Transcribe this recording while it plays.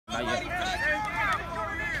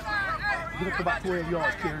Get up to about 12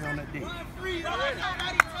 yards, carry on that day.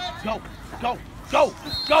 Go, go, go,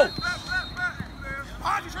 go.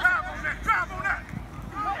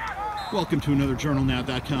 Welcome to another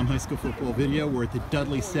JournalNow.com high school football video. We're at the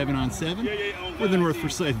Dudley 7-on-7 where the North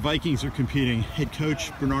Forsyth Vikings are competing. Head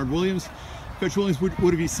coach Bernard Williams. Coach Williams, what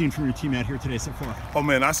have you seen from your team out here today so far? Oh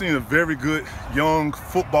man, I've seen a very good young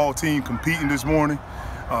football team competing this morning.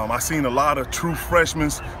 I've seen a lot of true freshmen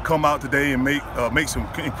come out today and make some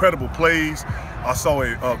incredible plays. I saw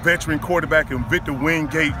a veteran quarterback in Victor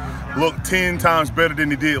Wingate look 10 times better than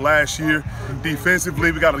he did last year.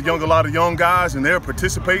 Defensively, we got a lot of young guys, and they're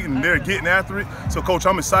participating and they're getting after it. So, Coach,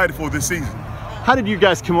 I'm excited for this season. How did you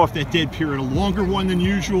guys come off that dead period? A longer one than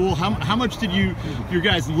usual? How much did your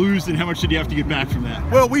guys lose, and how much did you have to get back from that?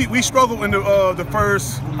 Well, we struggled in the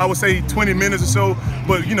first, I would say, 20 minutes or so.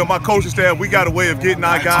 But, you know, my coaching staff, we got a way of getting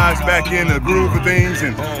our guys back in the groove of things.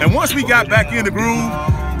 And once we got back in the groove,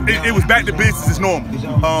 it was back to business as normal.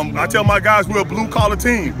 I tell my guys we're a blue-collar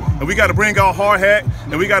team, and we got to bring our hard hat,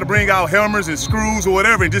 and we got to bring our hammers and screws or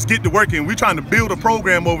whatever and just get to work. And we're trying to build a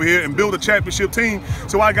program over here and build a championship team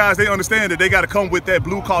so our guys, they understand that they got to come with that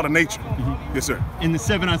blue-collar nature. Yes, sir. In the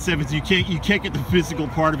 7-on-7s, you can't get the physical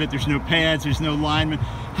part of it. There's no pads, there's no linemen.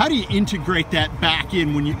 How do you integrate that back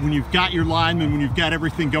in when you've got your linemen, when you've got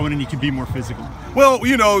everything going, and you can be more physical? Well,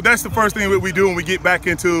 you know, that's the first thing that we do when we get back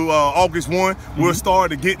into August 1. We'll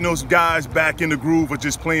start to getting those guys back in the groove of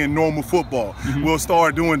just playing normal football. We'll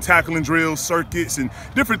start doing tackling drills, circuits, and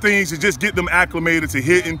different things to just get them acclimated to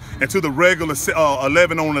hitting and to the regular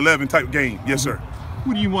 11-on-11 type game. Yes, sir.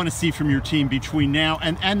 What do you want to see from your team between now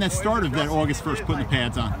and the start of that August 1st, putting the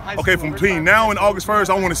pads on? Okay, from between now and August 1st,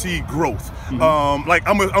 I want to see growth. Like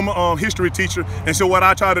I'm a history teacher, and so what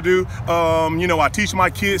I try to do, you know, I teach my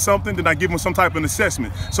kids something, then I give them some type of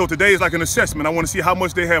assessment. So today is like an assessment. I want to see how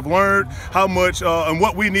much they have learned, how much, and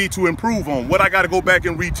what we need to improve on, what I got to go back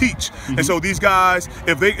and reteach. And so these guys,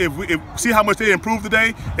 if see how much they improved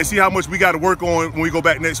today, and see how much we got to work on when we go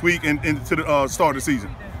back next week and to the start of the season.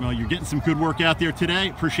 Well, you're getting some good work out there today.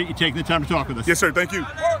 Appreciate you taking the time to talk with us. Yes, sir. Thank you.